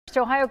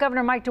Ohio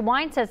Governor Mike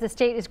Dewine says the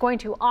state is going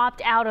to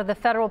opt out of the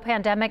federal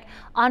pandemic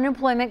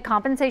unemployment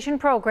compensation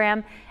program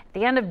at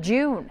the end of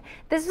June.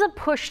 This is a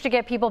push to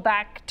get people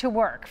back to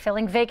work,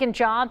 filling vacant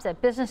jobs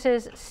at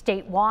businesses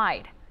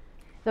statewide.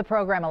 The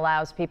program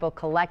allows people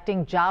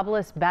collecting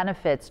jobless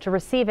benefits to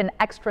receive an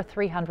extra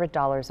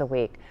 $300 a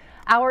week.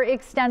 Our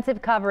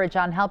extensive coverage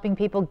on helping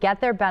people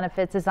get their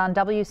benefits is on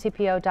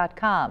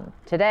WCPO.com.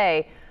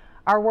 Today,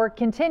 our work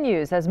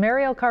continues as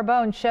Mariel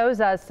Carbone shows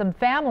us some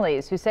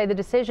families who say the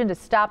decision to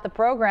stop the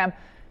program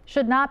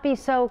should not be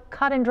so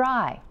cut and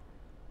dry.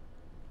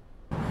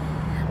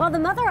 Well, the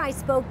mother I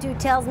spoke to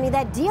tells me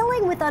that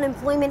dealing with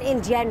unemployment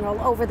in general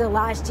over the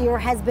last year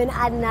has been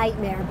a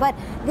nightmare. But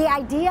the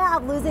idea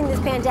of losing this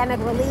pandemic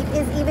relief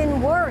is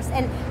even worse.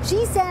 And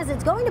she says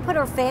it's going to put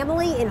her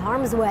family in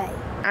harm's way.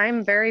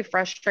 I'm very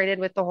frustrated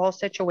with the whole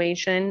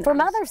situation. For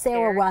Mother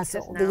Sarah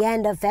Russell, the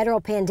end of federal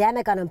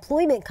pandemic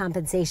unemployment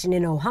compensation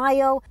in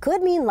Ohio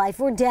could mean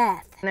life or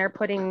death. They're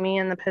putting me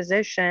in the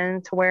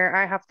position to where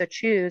I have to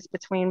choose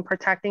between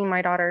protecting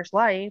my daughter's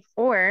life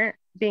or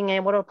being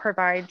able to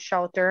provide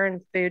shelter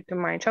and food to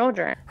my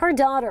children. Her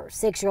daughter,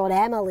 6-year-old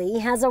Emily,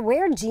 has a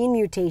rare gene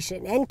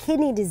mutation and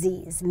kidney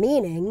disease,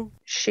 meaning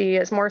she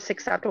is more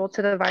susceptible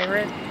to the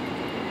virus.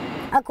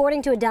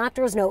 According to a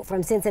doctor's note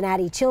from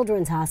Cincinnati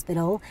Children's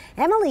Hospital,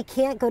 Emily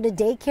can't go to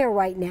daycare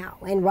right now,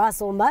 and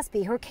Russell must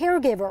be her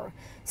caregiver.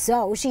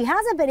 So she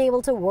hasn't been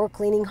able to work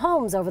cleaning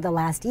homes over the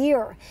last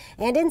year,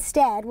 and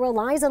instead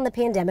relies on the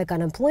pandemic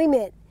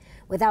unemployment.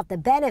 Without the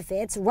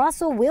benefits,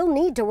 Russell will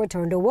need to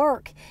return to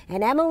work,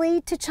 and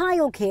Emily to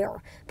childcare,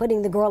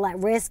 putting the girl at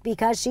risk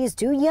because she's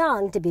too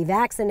young to be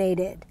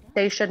vaccinated.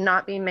 They should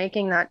not be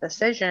making that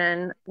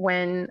decision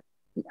when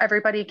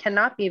everybody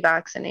cannot be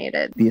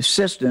vaccinated. The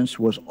assistance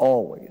was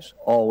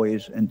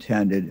always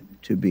intended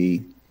to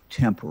be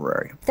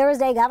temporary.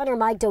 Thursday, Governor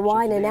Mike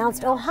Dewine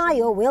announced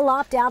Ohio will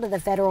opt out of the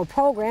federal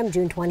program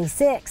June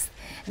 26th.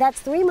 That's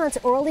 3 months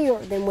earlier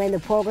than when the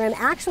program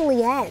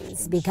actually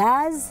ends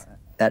because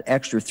that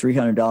extra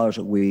 $300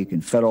 a week in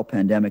federal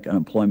pandemic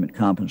unemployment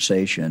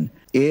compensation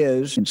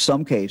is, in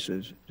some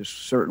cases,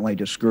 certainly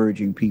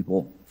discouraging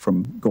people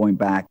from going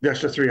back. The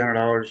extra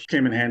 $300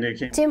 came in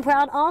handy. Tim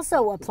Proud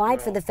also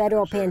applied for the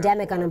federal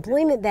pandemic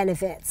unemployment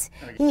benefits.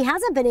 He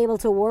hasn't been able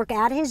to work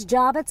at his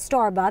job at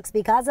Starbucks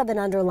because of an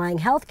underlying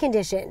health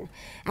condition.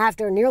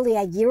 After nearly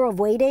a year of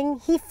waiting,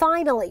 he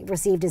finally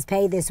received his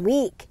pay this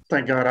week.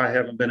 Thank God I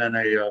haven't been in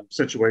a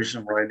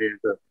situation where I needed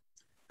to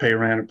pay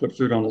rent or put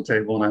food on the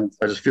table, and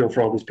I just feel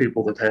for all these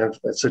people that have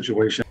that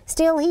situation.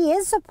 Still, he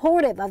is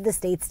supportive of the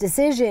state's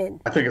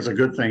decision. I think it's a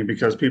good thing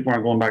because people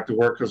aren't going back to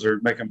work because they're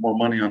making more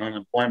money on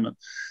unemployment,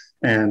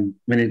 and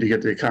we need to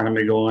get the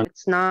economy going.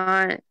 It's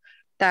not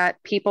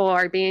that people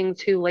are being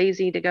too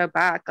lazy to go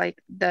back. Like,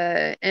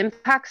 the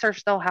impacts are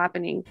still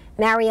happening.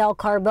 Mariel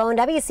Carbone,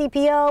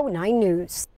 WCPO 9 News.